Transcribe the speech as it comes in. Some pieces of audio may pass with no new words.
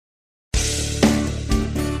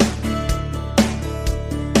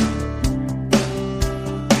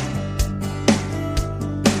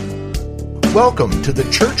Welcome to the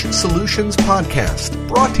Church Solutions Podcast,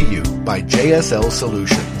 brought to you by JSL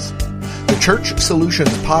Solutions. The Church Solutions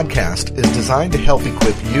Podcast is designed to help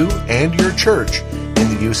equip you and your church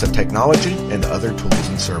in the use of technology and other tools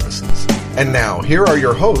and services. And now, here are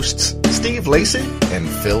your hosts, Steve Lacey and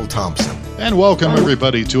Phil Thompson. And welcome,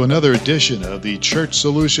 everybody, to another edition of the Church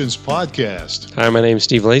Solutions Podcast. Hi, my name is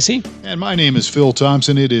Steve Lacey. And my name is Phil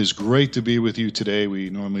Thompson. It is great to be with you today. We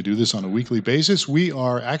normally do this on a weekly basis. We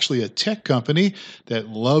are actually a tech company that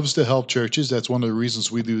loves to help churches. That's one of the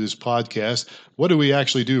reasons we do this podcast. What do we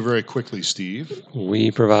actually do very quickly, Steve? We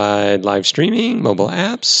provide live streaming, mobile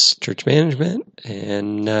apps, church management,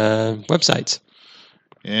 and websites.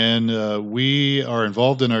 And we are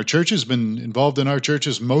involved in our churches, been involved in our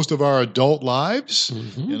churches most of our adult lives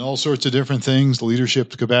in all sorts of different things,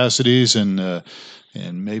 leadership capacities and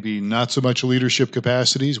maybe not so much leadership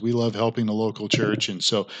capacities. We love helping the local church. And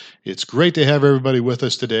so it's great to have everybody with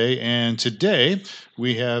us today. And today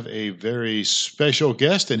we have a very special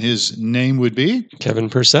guest, and his name would be?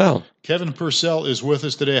 Kevin Purcell. Kevin Purcell is with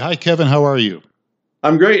us today. Hi, Kevin. How are you?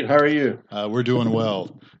 I'm great. How are you? We're doing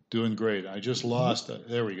well. Doing great. I just lost.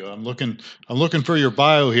 There we go. I'm looking for your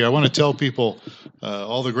bio here. I want to tell people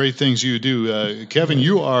all the great things you do. Kevin,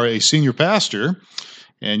 you are a senior pastor,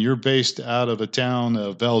 and you're based out of a town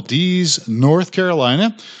of Valdez, North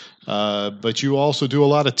Carolina. But you also do a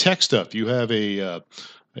lot of tech stuff. You have a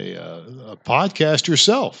podcast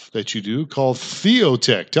yourself that you do called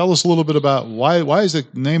Theotech. Tell us a little bit about why is the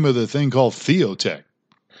name of the thing called Theotech?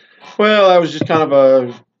 Well, I was just kind of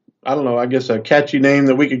a catchy name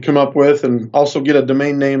that we could come up with and also get a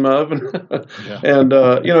domain name of. And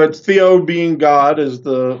it's Theo being God is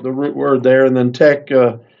the root word there. And then tech,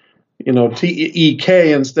 T-E-K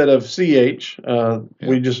instead of C-H.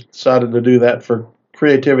 We just decided to do that for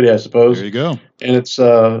creativity, I suppose. There you go. And it's,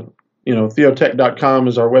 theotech.com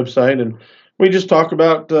is our website. And we just talk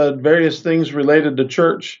about various things related to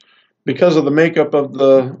church. Because of the makeup of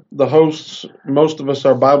the hosts, most of us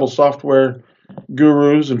are Bible software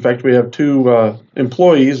gurus. In fact, we have two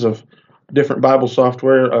employees of different Bible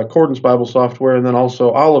software, Accordance Bible software, and then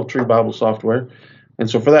also Olive Tree Bible software. And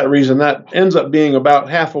so for that reason, that ends up being about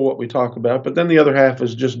half of what we talk about. But then the other half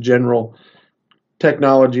is just general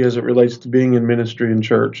technology as it relates to being in ministry and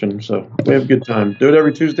church. And so we have a good time. Do it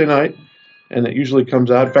every Tuesday night, and it usually comes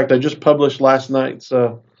out. In fact, I just published last night's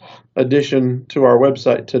addition to our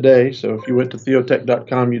website today. So if you went to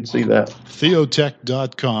theotech.com, you'd see that.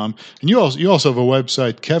 Theotech.com. And you also have a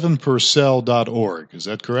website, kevinpurcell.org. Is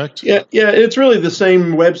that correct? Yeah, it's really the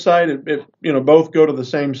same website. It both go to the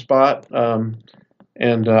same spot.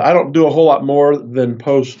 And I don't do a whole lot more than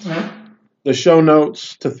post the show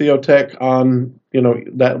notes to Theotech on,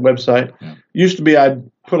 that website. Yeah. Used to be I'd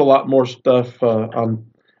put a lot more stuff on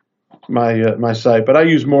my site, but I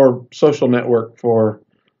use more social network for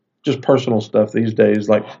just personal stuff these days,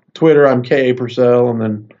 like Twitter. I'm K.A. Purcell, and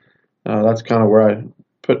then that's kind of where I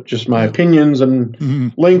put just my opinions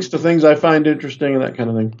and links to things I find interesting and that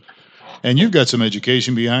kind of thing. And you've got some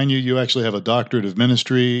education behind you. You actually have a doctorate of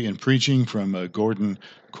ministry in preaching from Gordon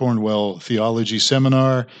Cornwell Theology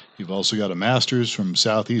Seminar. You've also got a master's from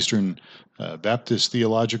Southeastern Baptist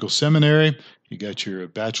Theological Seminary. You got your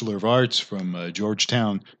Bachelor of Arts from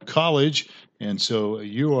Georgetown College. And so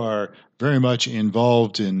you are very much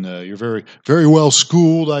involved in, you're very, very well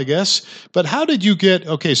schooled, I guess. But how did you get,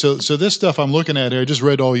 so this stuff I'm looking at here, I just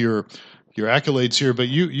read all your accolades here, but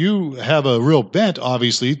you have a real bent,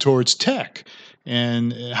 obviously, towards tech.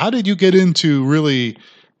 And how did you get into really,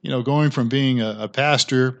 going from being a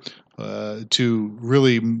pastor to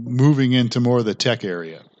really moving into more of the tech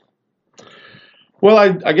area? Well,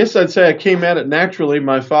 I guess I'd say I came at it naturally.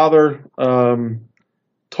 My father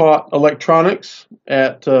taught electronics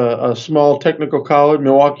at a small technical college,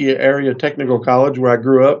 Milwaukee area technical college, where I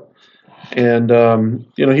grew up. And,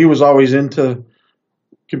 he was always into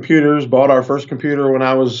computers, bought our first computer when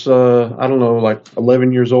I was,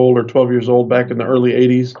 11 years old or 12 years old back in the early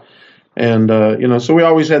 80s. And, so we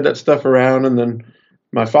always had that stuff around. And then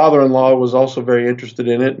my father-in-law was also very interested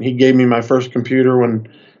in it. And he gave me my first computer when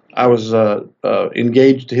I was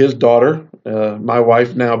engaged to his daughter, my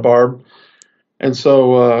wife now, Barb. And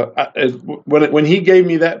so when he gave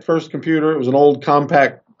me that first computer, it was an old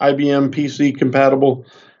compact IBM PC compatible.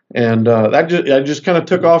 And I just kind of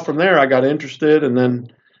took off from there. I got interested, and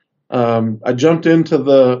then I jumped into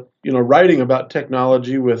the writing about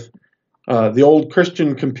technology with the old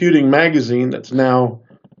Christian Computing magazine that's now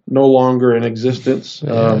no longer in existence.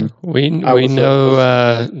 We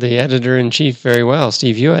know the editor-in-chief very well,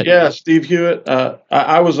 Steve Hewitt. Yeah, Steve Hewitt.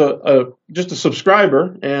 I was just a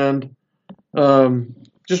subscriber, and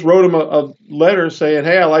just wrote him a letter saying,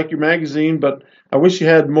 "Hey, I like your magazine, but I wish you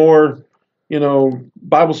had more,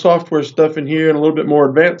 Bible software stuff in here and a little bit more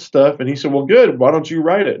advanced stuff." And he said, "Well, good. Why don't you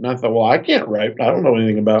write it?" And I thought, "Well, I can't write. I don't know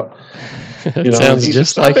anything about." Sounds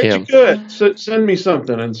just like him. You could send me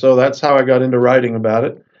something, and so that's how I got into writing about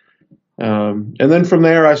it. And then from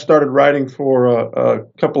there, I started writing for a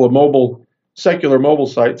couple of secular mobile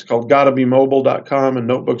sites called GottaBeMobile.com and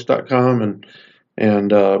Notebooks.com,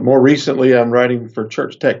 and more recently, I'm writing for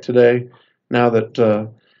Church Tech Today. Now that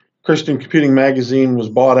Christian Computing Magazine was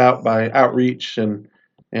bought out by Outreach, and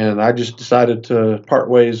I just decided to part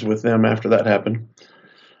ways with them after that happened.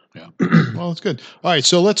 Yeah. Well, that's good. All right.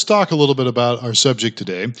 So let's talk a little bit about our subject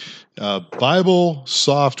today, Bible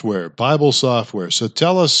software. So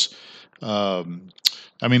tell us,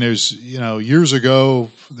 there's, years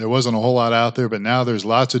ago, there wasn't a whole lot out there, but now there's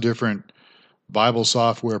lots of different Bible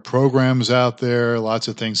software programs out there, lots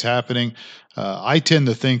of things happening. I tend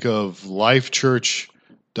to think of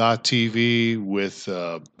LifeChurch.tv with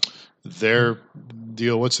their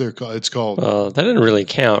deal. What's their call? It's called. That didn't really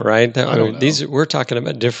count, right? We're talking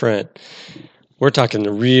about different. We're talking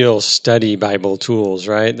the real study Bible tools,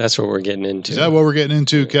 right? That's what we're getting into. Is that what we're getting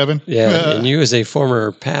into, Kevin? Yeah, and you as a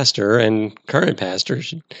former pastor and current pastor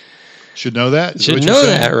should know that. Should know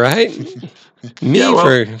that, right?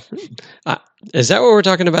 Is that what we're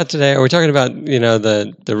talking about today? Are we talking about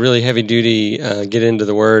the really heavy duty get into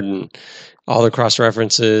the Word and all the cross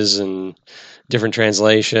references and different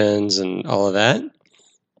translations and all of that?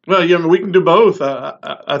 Well, we can do both.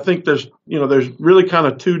 I think there's really kind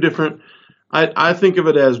of two different. I think of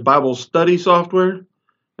it as Bible study software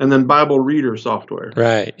and then Bible reader software.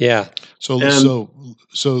 Right. Yeah. So the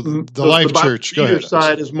Life Church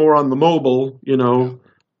side is more on the mobile,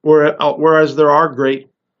 whereas there are great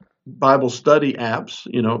Bible study apps,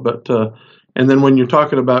 but and then when you're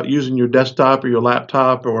talking about using your desktop or your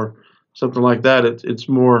laptop or something like that, it's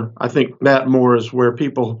more. I think that more is where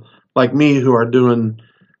people like me who are doing,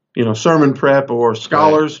 sermon prep, or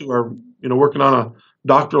scholars who are, working on a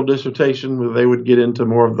doctoral dissertation, where they would get into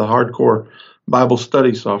more of the hardcore Bible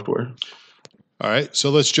study software. All right, so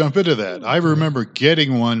let's jump into that. I remember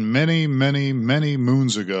getting one many, many, many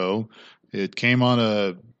moons ago. It came on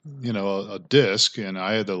a disc, and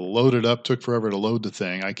I had to load it up. Took forever to load the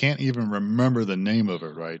thing. I can't even remember the name of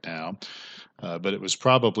it right now, but it was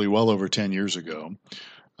probably well over 10 years ago.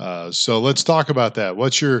 So let's talk about that.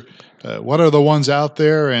 What are the ones out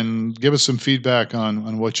there, and give us some feedback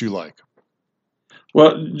on what you like.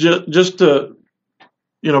 Well, just to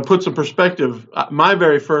put some perspective, my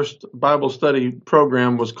very first Bible study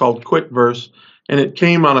program was called QuickVerse, and it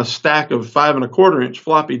came on a stack of 5 1/4-inch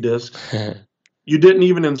floppy disks. You didn't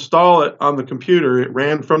even install it on the computer. It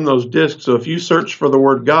ran from those disks. So if you searched for the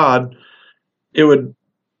word God, it would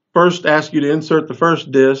first ask you to insert the first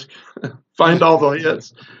disk, find all the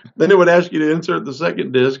hits. Then it would ask you to insert the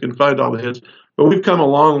second disk and find all the hits. But we've come a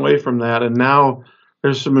long way from that, and now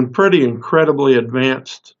there's some pretty incredibly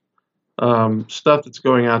advanced stuff that's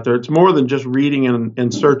going out there. It's more than just reading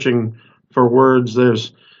and searching for words.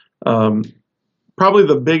 There's probably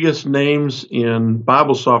the biggest names in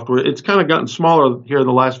Bible software. It's kind of gotten smaller here in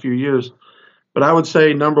the last few years, but I would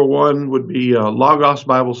say number one would be Logos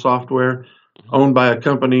Bible Software, owned by a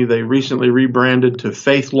company they recently rebranded to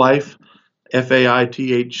FaithLife,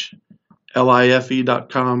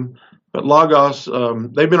 FaithLife.com. But Logos,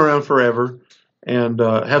 they've been around forever and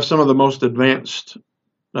have some of the most advanced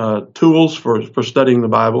tools for studying the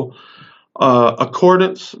Bible.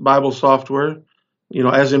 Accordance Bible Software,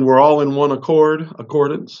 as in we're all in one accord,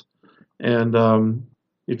 Accordance. And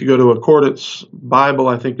if you go to Accordance Bible,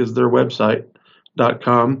 I think is their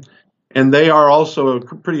website.com. And they are also a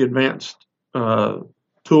pretty advanced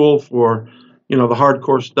tool for, the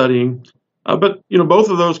hardcore studying. But both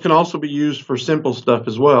of those can also be used for simple stuff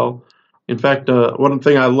as well. In fact, one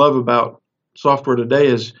thing I love about software today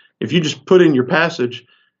is if you just put in your passage,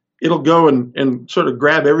 it'll go and sort of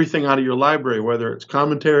grab everything out of your library, whether it's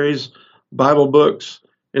commentaries, Bible books.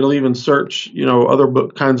 It'll even search, other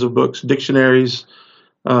kinds of books, dictionaries,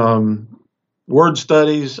 word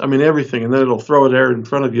studies. Everything. And then it'll throw it there in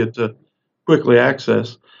front of you to quickly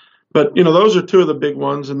access. But, those are two of the big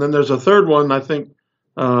ones. And then there's a third one, I think,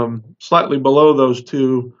 slightly below those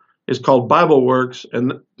two, is called BibleWorks.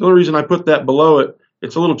 And the only reason I put that below it,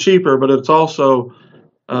 it's a little cheaper, but it's also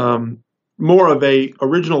more of a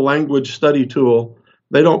original language study tool.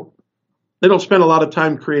 They don't spend a lot of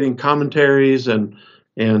time creating commentaries and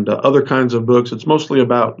other kinds of books. It's mostly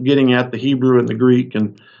about getting at the Hebrew and the Greek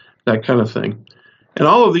and that kind of thing. And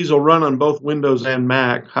all of these will run on both Windows and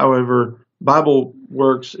Mac. However,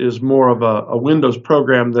 BibleWorks is more of a Windows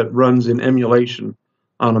program that runs in emulation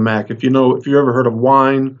on a Mac. If you ever heard of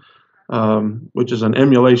Wine, which is an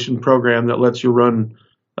emulation program that lets you run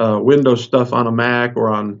Windows stuff on a Mac or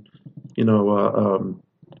on,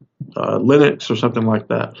 Linux or something like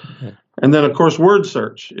that. Okay. And then, of course, Word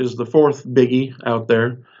Search is the fourth biggie out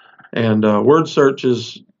there. And Word Search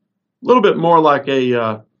is a little bit more like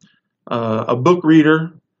a book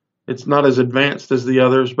reader. It's not as advanced as the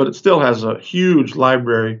others, but it still has a huge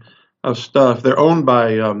library of stuff. They're owned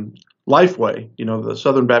by Lifeway, the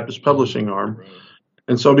Southern Baptist Publishing arm. Right.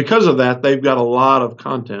 And so because of that, they've got a lot of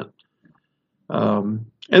content. And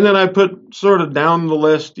then I put sort of down the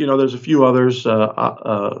list, there's a few others.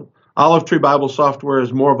 Olive Tree Bible Software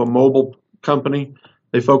is more of a mobile company.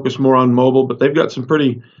 They focus more on mobile, but they've got some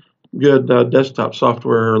pretty good desktop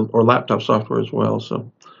software or laptop software as well. So,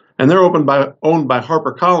 and they're owned by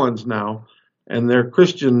HarperCollins now, and their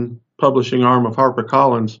Christian publishing arm of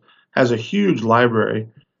HarperCollins has a huge library,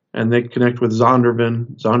 and they connect with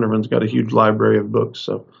Zondervan. Zondervan's got a huge library of books.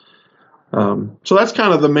 So, so that's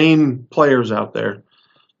kind of the main players out there.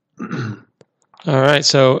 All right.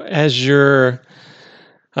 So as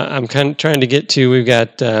I'm kind of trying to get to, we've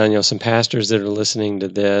got, some pastors that are listening to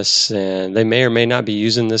this, and they may or may not be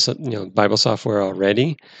using this, Bible software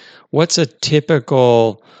already. What's a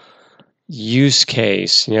typical use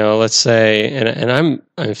case? Let's say,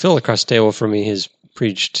 and Phil across the table from me has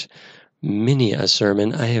preached many a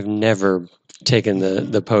sermon. I have never taken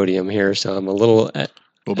the podium here, so I'm a little.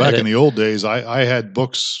 Well, back in the old days, I had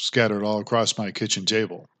books scattered all across my kitchen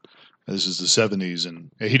table. This is the 70s and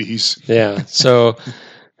 80s. Yeah.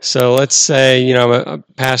 So let's say, I'm a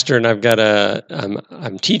pastor and I've got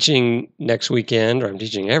I'm teaching next weekend, or I'm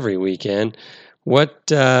teaching every weekend.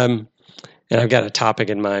 And I've got a topic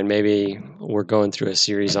in mind. Maybe we're going through a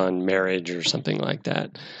series on marriage or something like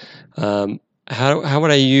that. How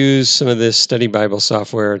would I use some of this study Bible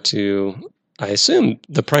software to, I assume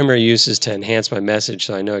the primary use is to enhance my message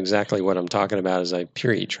so I know exactly what I'm talking about as I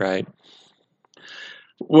preach, right?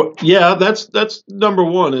 Well, yeah, that's number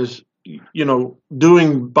one is,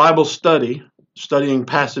 doing Bible studying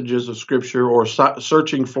passages of Scripture, or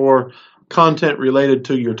searching for content related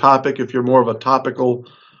to your topic. If you're more of a topical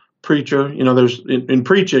preacher, there's in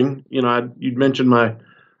preaching, you'd mentioned my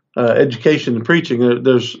education in preaching.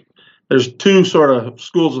 There's two sort of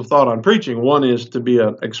schools of thought on preaching. One is to be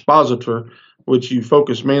an expositor, which you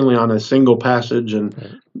focus mainly on a single passage,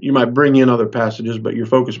 and you might bring in other passages, but you're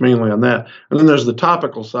focused mainly on that. And then there's the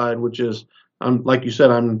topical side, which is, like you said,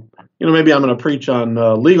 maybe I'm going to preach on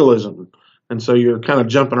legalism, and so you're kind of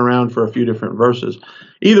jumping around for a few different verses.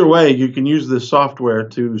 Either way, you can use this software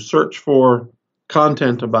to search for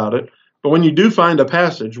content about it. But when you do find a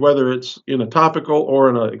passage, whether it's in a topical or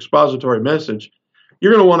in an expository message,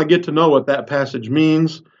 you're going to want to get to know what that passage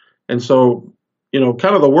means. And so,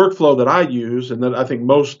 kind of the workflow that I use, and that I think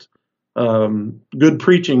most good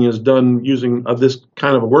preaching is done using this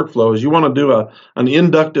kind of a workflow, is you want to do an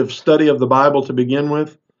inductive study of the Bible to begin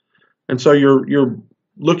with. And so you're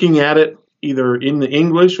looking at it either in the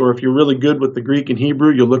English, or if you're really good with the Greek and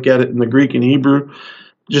Hebrew, you'll look at it in the Greek and Hebrew.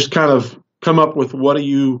 Just kind of come up with what are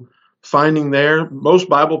you finding there. Most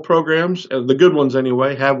Bible programs, the good ones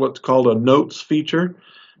anyway, have what's called a notes feature.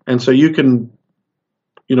 And so you can,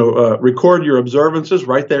 record your observances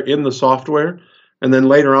right there in the software. And then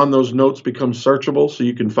later on, those notes become searchable, so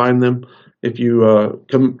you can find them. If you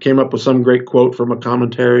came up with some great quote from a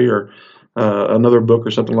commentary or another book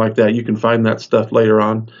or something like that, you can find that stuff later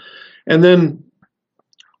on. And then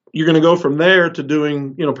you're going to go from there to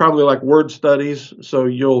doing, probably like word studies. So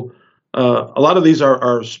a lot of these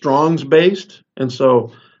are Strong's based. And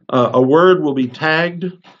so a word will be tagged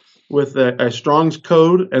with a Strong's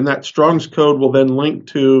code, and that Strong's code will then link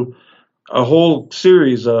to a whole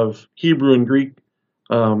series of Hebrew and Greek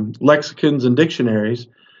lexicons and dictionaries,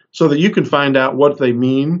 so that you can find out what they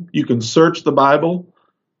mean. You can search the Bible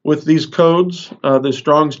with these codes, the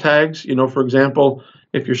Strong's tags. For example,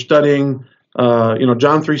 if you're studying,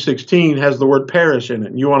 John 3:16 has the word perish in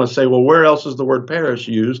it, and you want to say, well, where else is the word perish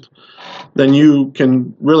used? Then you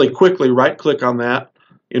can really quickly right-click on that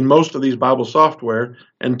in most of these Bible software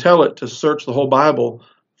and tell it to search the whole Bible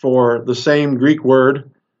for the same Greek word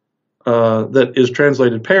that is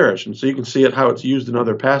translated perish. And so you can see how it's used in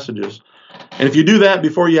other passages. And if you do that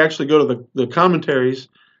before you actually go to the commentaries,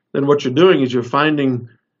 then what you're doing is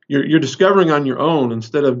you're discovering on your own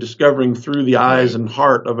instead of discovering through the eyes and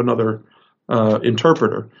heart of another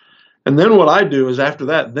interpreter. And then what I do is after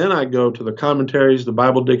that, then I go to the commentaries, the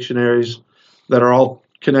Bible dictionaries that are all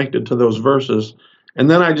connected to those verses. And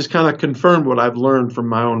then I just kind of confirm what I've learned from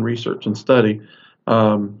my own research and study.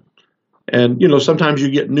 And, sometimes you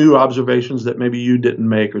get new observations that maybe you didn't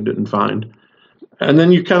make or didn't find. And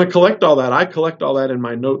then you kind of collect all that. I collect all that in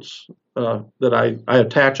my notes that I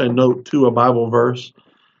attach a note to a Bible verse.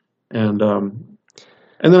 And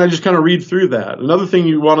then I just kind of read through that. Another thing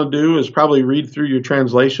you want to do is probably read through your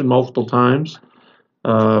translation multiple times.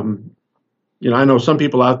 I know some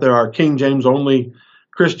people out there are King James only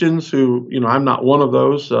Christians who, I'm not one of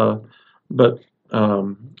those. But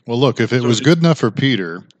well, look, if it was good enough for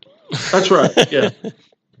Peter. That's right. Yeah.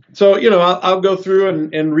 So, I'll go through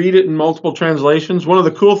and read it in multiple translations. One of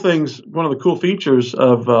the cool features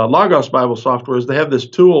of Logos Bible software is they have this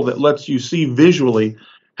tool that lets you see visually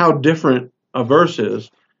how different a verse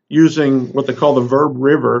is using what they call the verb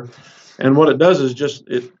river. And what it does is just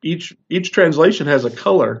each translation has a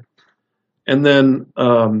color. And then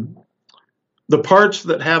the parts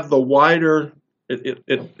that have the wider,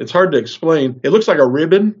 it's hard to explain. It looks like a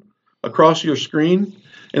ribbon across your screen.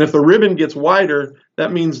 And if the ribbon gets wider,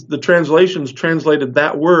 that means the translations translated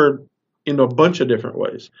that word into a bunch of different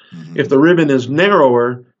ways. Mm-hmm. If the ribbon is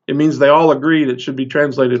narrower, it means they all agreed it should be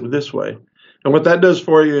translated this way. And what that does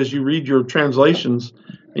for you is you read your translations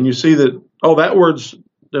and you see that, that word's,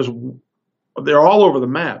 they're all over the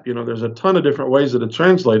map. There's a ton of different ways that it's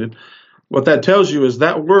translated. What that tells you is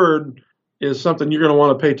that word is something you're going to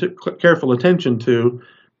want to pay careful attention to,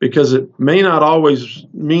 because it may not always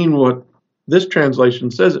mean what this translation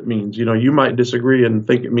says it means. You might disagree and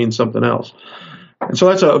think it means something else. And so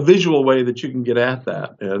that's a visual way that you can get at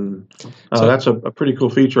that. And that's a pretty cool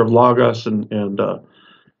feature of Logos. And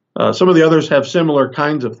some of the others have similar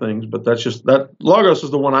kinds of things, but that Logos is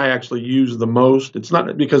the one I actually use the most. It's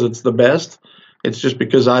not because it's the best. It's just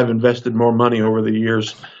because I've invested more money over the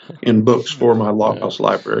years in books for my Logos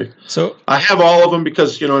library. So I have all of them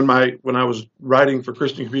because, when I was writing for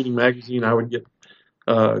Christian Computing Magazine, I would get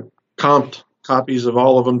comped copies of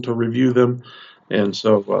all of them to review them. And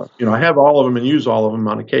so, I have all of them and use all of them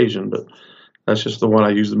on occasion, but that's just the one I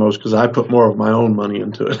use the most because I put more of my own money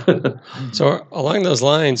into it. So along those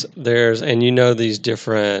lines, these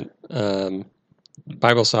different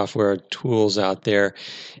Bible software tools out there.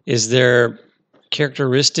 Is there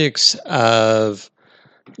characteristics of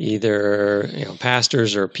either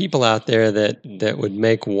pastors or people out there that would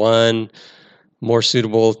make one more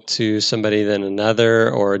suitable to somebody than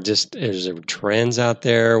another, or just is there trends out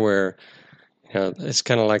there where it's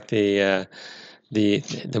kind of like the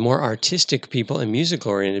more artistic people and music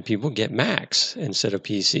oriented people get Macs instead of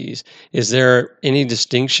PCs? Is there any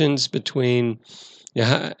distinctions between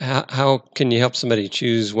how can you help somebody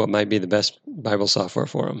choose what might be the best Bible software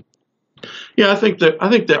for them? Yeah, I think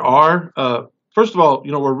there are. First of all,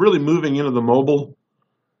 we're really moving into the mobile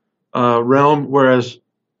realm, whereas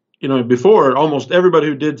before, almost everybody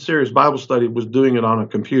who did serious Bible study was doing it on a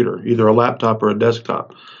computer, either a laptop or a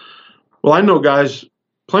desktop. Well, I know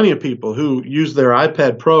plenty of people who use their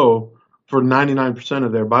iPad Pro for 99%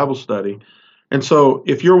 of their Bible study. And so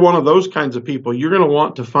if you're one of those kinds of people, you're going to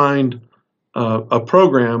want to find a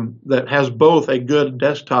program that has both a good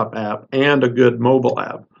desktop app and a good mobile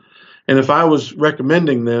app. And if I was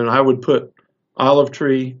recommending them, I would put Olive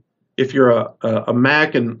Tree. If you're a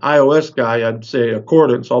Mac and iOS guy, I'd say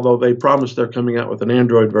Accordance, although they promise they're coming out with an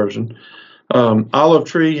Android version. Olive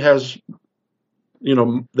Tree has,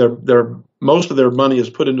 their most of their money is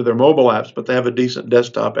put into their mobile apps, but they have a decent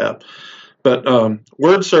desktop app. But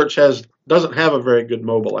Word Search doesn't have a very good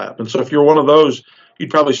mobile app. And so if you're one of those, you'd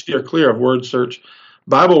probably steer clear of Word Search.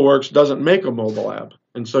 BibleWorks doesn't make a mobile app.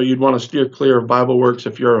 And so you'd want to steer clear of BibleWorks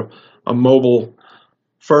if you're a mobile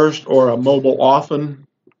first or a mobile often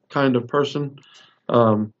kind of person.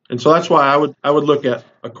 And so that's why I would look at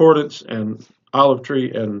Accordance and Olive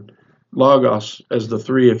Tree and Logos as the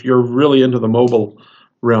three. If you're really into the mobile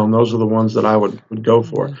realm, those are the ones that I would go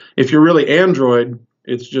for. Mm-hmm. If you're really Android,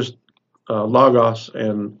 it's just Logos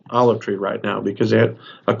and Olive Tree right now because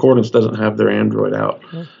Accordance doesn't have their Android out.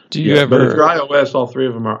 But if you're iOS, all three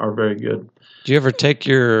of them are very good. Do you ever take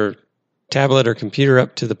your tablet or computer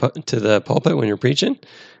up to the pulpit when you're preaching?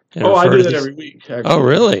 I do that every week, actually. Oh,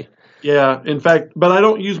 really? Yeah, in fact, but I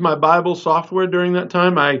don't use my Bible software during that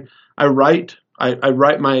time. I write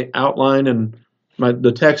my outline and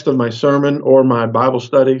the text of my sermon or my Bible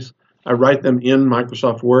studies. I write them in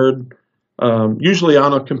Microsoft Word, usually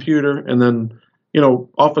on a computer, and then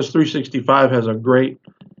Office 365 has a great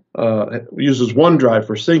uses OneDrive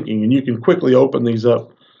for syncing, and you can quickly open these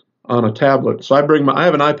up on a tablet. So I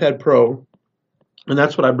have an iPad Pro, and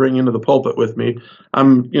that's what I bring into the pulpit with me.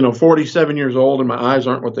 I'm 47 years old, and my eyes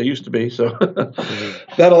aren't what they used to be, so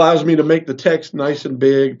that allows me to make the text nice and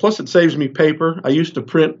big. Plus, it saves me paper. I used to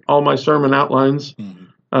print all my sermon outlines,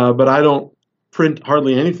 but I don't print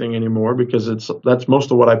hardly anything anymore because that's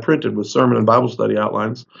most of what I printed was sermon and Bible study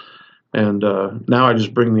outlines. And now I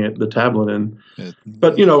just bring the tablet in. It-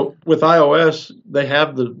 But with iOS, they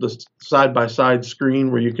have the side-by-side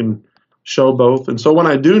screen where you can show both. And so when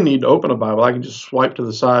I do need to open a Bible, I can just swipe to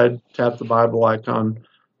the side, tap the Bible icon,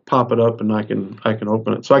 pop it up, and I can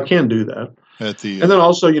open it. So I can do that. At the And then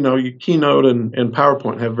also, you Keynote and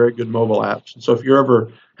PowerPoint have very good mobile apps. And so if you're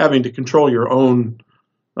ever having to control your own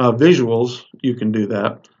visuals, you can do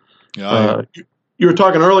that. yeah, You were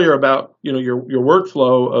talking earlier about your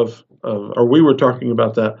workflow or we were talking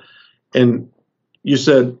about that, and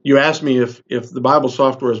you asked me if the Bible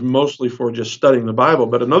software is mostly for just studying the Bible.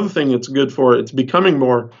 But another thing it's good for, it's becoming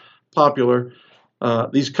more popular.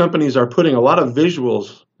 These companies are putting a lot of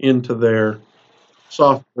visuals into their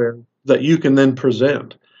software that you can then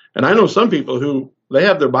present. And I know some people who they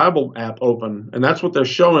have their Bible app open, and that's what they're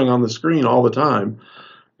showing on the screen all the time.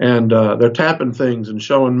 And they're tapping things and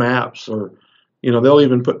showing maps, or they'll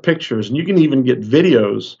even put pictures, and you can even get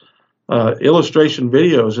videos, illustration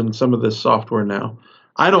videos in some of this software now.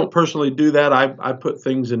 I don't personally do that. I put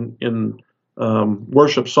things in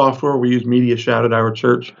worship software. We use Media Shout at our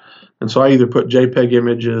church, and so I either put JPEG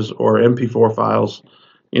images or MP4 files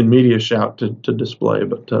in Media Shout to display.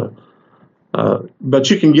 But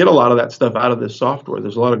you can get a lot of that stuff out of this software.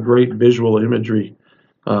 There's a lot of great visual imagery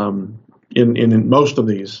in most of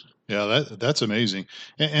these. Yeah, that's amazing.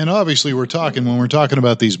 And obviously when we're talking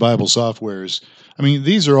about these Bible softwares, I mean,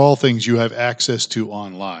 these are all things you have access to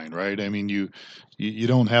online, right? I mean, you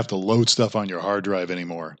don't have to load stuff on your hard drive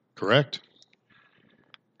anymore, correct?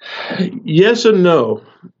 Yes and no.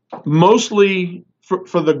 Mostly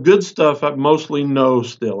for the good stuff, I mostly no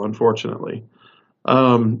still, unfortunately.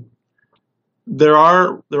 There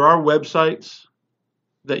are websites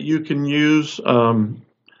that you can use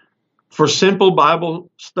for simple Bible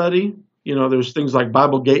study. There's things like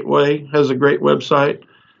Bible Gateway has a great website.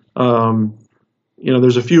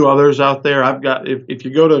 There's a few others out there. I've got, if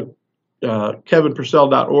you go to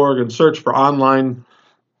kevinpurcell.org and search for online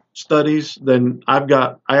studies, then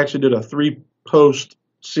I actually did a 3-post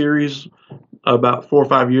series about 4 or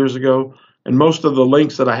 5 years ago. And most of the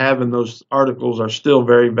links that I have in those articles are still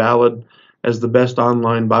very valid as the best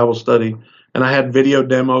online Bible study. And I had video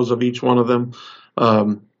demos of each one of them.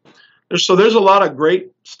 So there's a lot of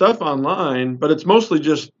great stuff online, but it's mostly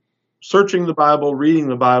just searching the Bible, reading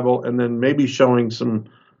the Bible, and then maybe showing some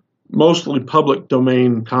mostly public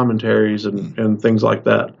domain commentaries and things like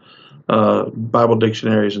that, Bible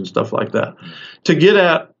dictionaries and stuff like that. To get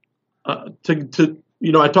at, I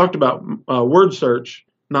talked about word search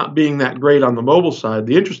not being that great on the mobile side.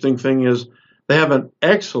 The interesting thing is they have an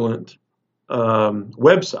excellent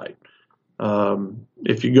website.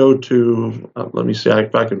 If you go to, let me see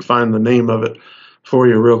if I can find the name of it for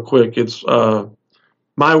you real quick. It's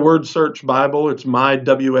My Word Search Bible. It's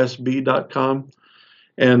mywsb.com.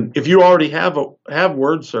 And if you already have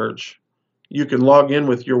Word Search, you can log in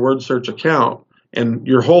with your Word Search account, and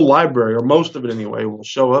your whole library, or most of it anyway, will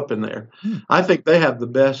show up in there. I think they have the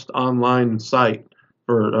best online site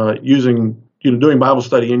for doing Bible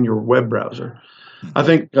study in your web browser. I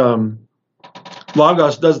think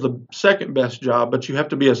Logos does the second best job, but you have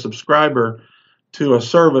to be a subscriber to a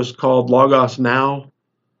service called Logos Now,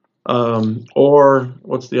 or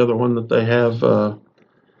what's the other one that they have?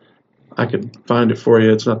 I could find it for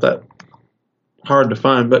you. It's not that hard to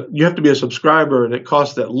find, but you have to be a subscriber, and it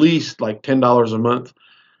costs at least like $10 a month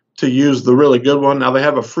to use the really good one. Now they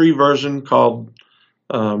have a free version called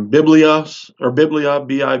Biblios, or Biblia,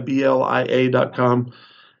 Biblia.com,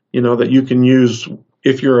 that you can use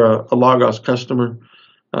if you're a Logos customer.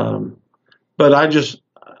 But I just,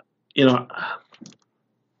 I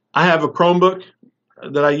have a Chromebook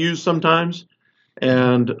that I use sometimes,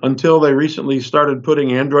 and until they recently started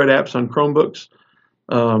putting Android apps on Chromebooks,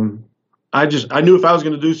 I knew if I was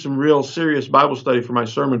going to do some real serious Bible study for my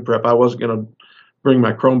sermon prep, I wasn't going to bring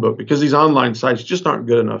my Chromebook, because these online sites just aren't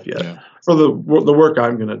good enough yet for the work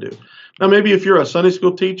I'm going to do. Now, maybe if you're a Sunday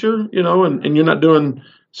school teacher, and you're not doing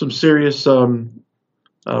some serious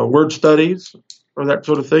word studies or that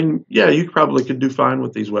sort of thing, you probably could do fine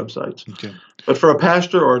with these websites. Okay. But for a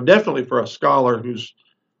pastor, or definitely for a scholar who's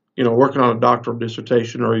working on a doctoral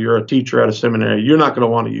dissertation, or you're a teacher at a seminary, you're not going to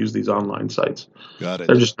want to use these online sites. Got it.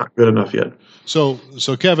 They're just not good enough yet. So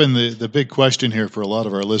Kevin, the big question here for a lot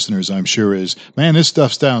of our listeners, I'm sure, is, man, this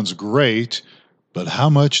stuff sounds great, but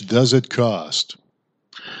how much does it cost?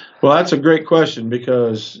 Well, that's a great question,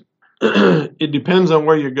 because it depends on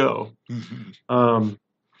where you go. Mm-hmm.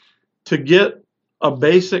 To get a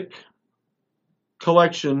basic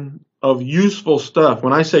collection of useful stuff,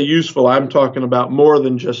 when I say useful, I'm talking about more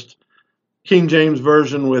than just King James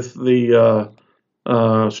Version with the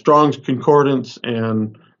Strong's Concordance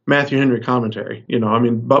and Matthew Henry commentary,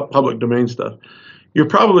 public domain stuff, you're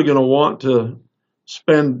probably going to want to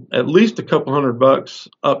spend at least a couple $100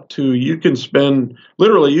 up to, you can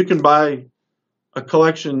buy a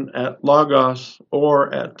collection at Logos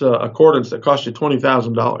or at Accordance that costs you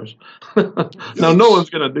 $20,000. Now, no one's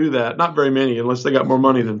going to do that. Not very many, unless they got more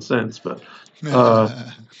money than sense. But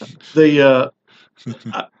I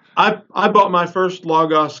bought my first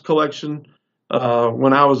Logos collection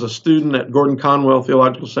when I was a student at Gordon Conwell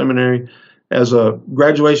Theological Seminary as a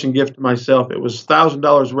graduation gift to myself. It was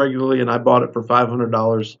 $1,000 regularly, and I bought it for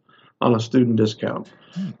 $500 on a student discount.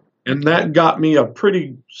 And that got me a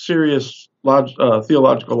pretty serious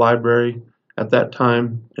theological library at that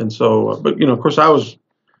time. And so, but of course, I was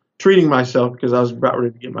treating myself because I was about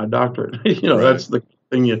ready to get my doctorate. Right. That's the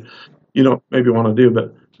thing you don't maybe want to do.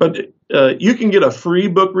 But you can get a free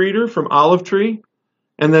book reader from Olive Tree,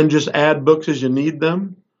 and then just add books as you need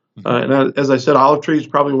them. And as I said, Olive Tree is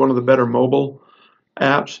probably one of the better mobile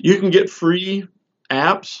apps. You can get free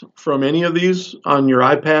apps from any of these on your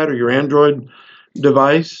iPad or your Android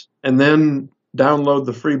device, and then download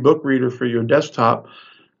the free book reader for your desktop.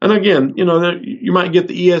 And again, you might get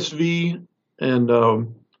the ESV and, a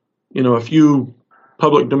few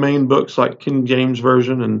public domain books like King James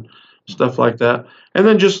Version and stuff like that. And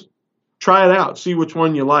then just try it out, see which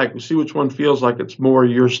one you like, see which one feels like it's more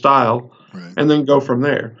your style, right, and then go from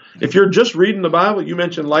there. If you're just reading the Bible, you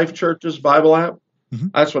mentioned Life Church's Bible app.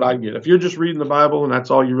 That's what I get. If you're just reading the Bible and that's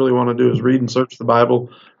all you really want to do is read and search the Bible,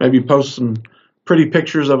 maybe post some pretty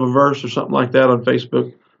pictures of a verse or something like that on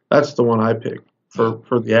Facebook, that's the one I pick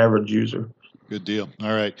for the average user. Good deal.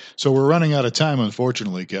 All right. So we're running out of time,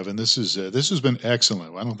 unfortunately, Kevin. This has been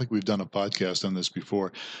excellent. I don't think we've done a podcast on this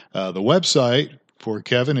before. The website for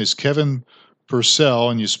Kevin is Kevin Purcell,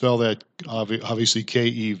 and you spell that obviously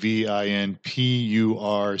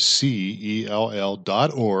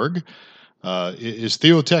KevinPurcell.org. Is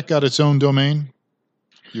Theotech got its own domain?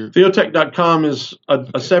 Theotech.com is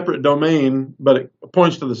a separate domain, but it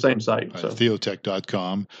points to the same site. So.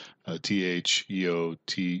 Theotech.com,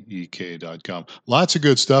 TheoTek.com. Lots of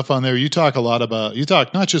good stuff on there. You talk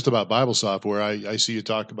not just about Bible software. I see you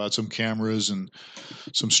talk about some cameras and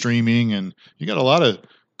some streaming, and you got a lot of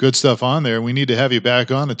good stuff on there. We need to have you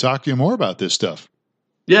back on to talk to you more about this stuff.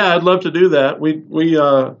 Yeah, I'd love to do that.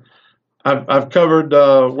 I've covered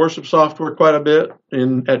worship software quite a bit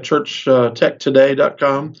at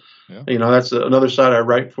churchtechtoday.com. Yeah. That's another site I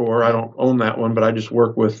write for. I don't own that one, but I just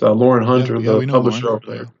work with Lauren Hunter, the publisher over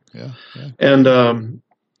there. Yeah. And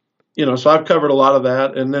so I've covered a lot of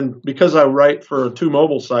that. And then because I write for 2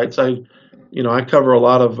 mobile sites, I cover a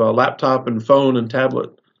lot of laptop and phone and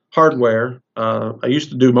tablet hardware. I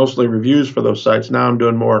used to do mostly reviews for those sites. Now I'm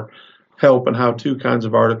doing more help and how-to kinds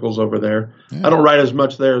of articles over there. Yeah. I don't write as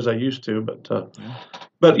much there as I used to, but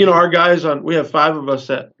our guys we have 5 of us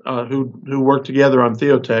who work together on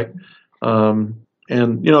Theotech, and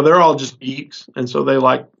they're all just geeks, and so they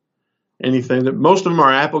like anything. That most of them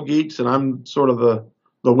are Apple geeks, and I'm sort of the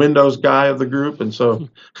Windows guy of the group, and so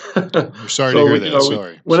sorry to hear that.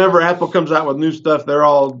 Sorry. Whenever Apple comes out with new stuff, they're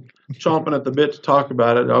all chomping at the bit to talk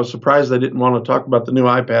about it. I was surprised they didn't want to talk about the new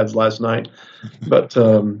iPads last night, but.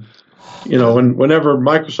 Whenever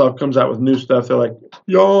Microsoft comes out with new stuff, they're like,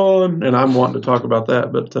 yawn, and I'm wanting to talk about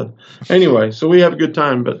that. But anyway, so we have a good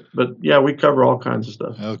time. But yeah, we cover all kinds of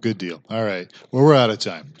stuff. Oh, good deal. All right. Well, we're out of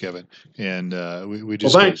time, Kevin, and we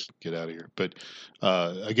just get out of here. But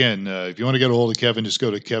again, if you want to get a hold of Kevin, just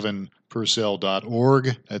go to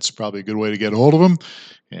kevinpurcell.org. That's probably a good way to get a hold of him.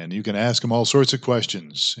 And you can ask him all sorts of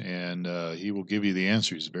questions, and he will give you the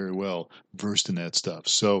answers. Very well versed in that stuff.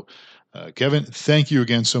 So, Kevin, thank you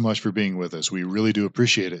again so much for being with us. We really do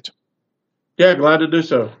appreciate it. Yeah, glad to do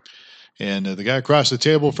so. And the guy across the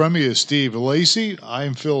table from me is Steve Lacey.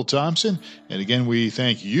 I'm Phil Thompson. And again, we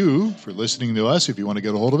thank you for listening to us. If you want to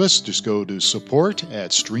get a hold of us, just go to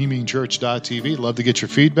support@streamingchurch.tv. Love to get your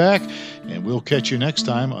feedback. And we'll catch you next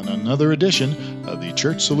time on another edition of the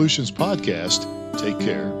Church Solutions Podcast. Take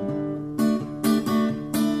care.